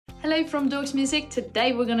Hello from Dawkes Music.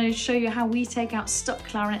 Today we're going to show you how we take out stuck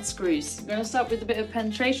clarinet screws. We're going to start with a bit of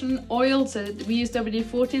penetration oil. So we use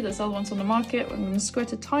WD-40, there's other ones on the market. I'm going to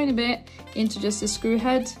squirt a tiny bit into just the screw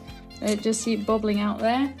head. Just see it bubbling out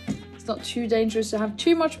there. It's not too dangerous to have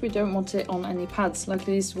too much. We don't want it on any pads.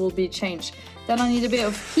 Luckily these will be changed. Then I need a bit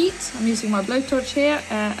of heat. I'm using my blowtorch here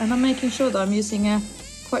and I'm making sure that I'm using a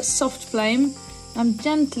quite soft flame. I'm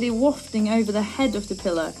gently wafting over the head of the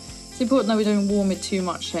pillar. It's important that we don't warm it too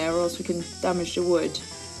much here or else we can damage the wood.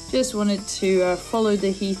 Just wanted to follow the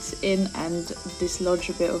heat in and dislodge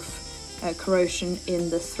a bit of corrosion in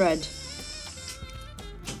the thread.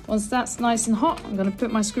 Once that's nice and hot, I'm going to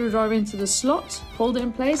put my screwdriver into the slot, hold it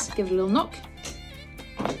in place, give it a little knock,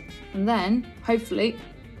 and then hopefully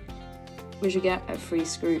we should get a free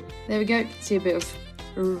screw. There we go, you can see a bit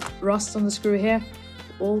of rust on the screw here.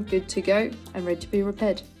 All good to go and ready to be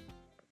repaired.